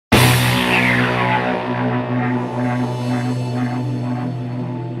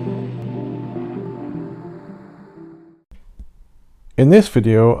In this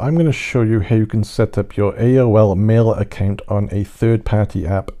video, I'm going to show you how you can set up your AOL mail account on a third-party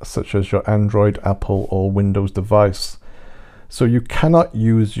app such as your Android, Apple or Windows device. So you cannot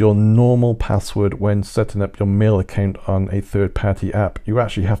use your normal password when setting up your mail account on a third-party app. You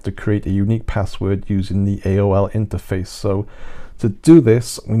actually have to create a unique password using the AOL interface. So to do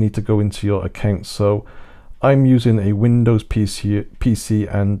this, we need to go into your account. So I'm using a Windows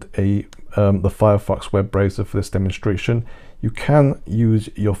PC and the Firefox web browser for this demonstration. You can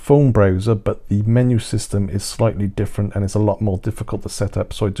use your phone browser, but the menu system is slightly different and it's a lot more difficult to set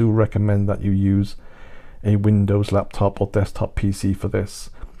up. So I do recommend that you use a Windows laptop or desktop PC for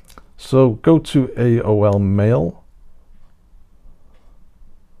this. So go to AOL Mail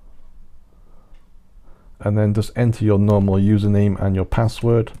and then just enter your normal username and your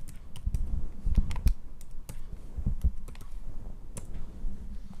password.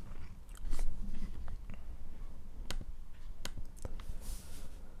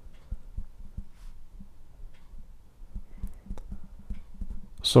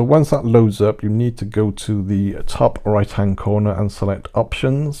 So once that loads up, you need to go to the top right hand corner and select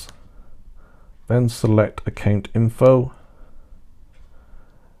Options, then select Account Info,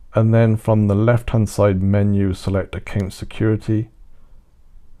 and then from the left hand side menu select Account Security.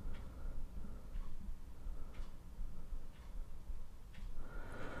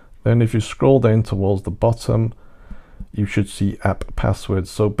 Then if you scroll down towards the bottom, you should see app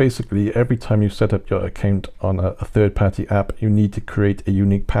passwords. So basically every time you set up your account on a third-party app, you need to create a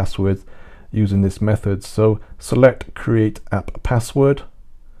unique password using this method. So select Create App Password,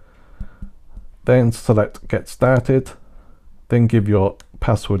 then select Get Started, then give your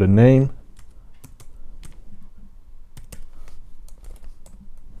password a name,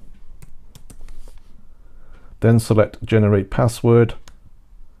 then select Generate Password.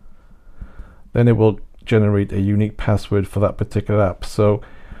 Then it will generate a unique password for that particular app. So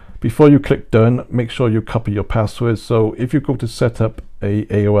before you click done, make sure you copy your password. So if you go to set up a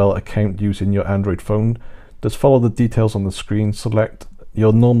AOL account using your Android phone, just follow the details on the screen, select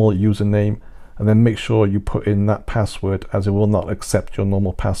your normal username, and then make sure you put in that password, as it will not accept your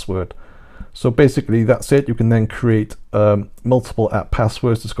normal password. So basically that's it. You can then create multiple app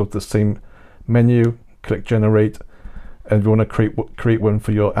passwords. Just go to the same menu, click generate. And if you want to create one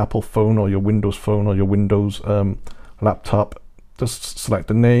for your Apple phone or your Windows phone or your Windows laptop, just select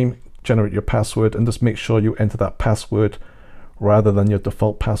the name, generate your password, and just make sure you enter that password rather than your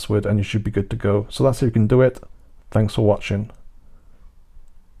default password, and you should be good to go. So that's how you can do it. Thanks for watching.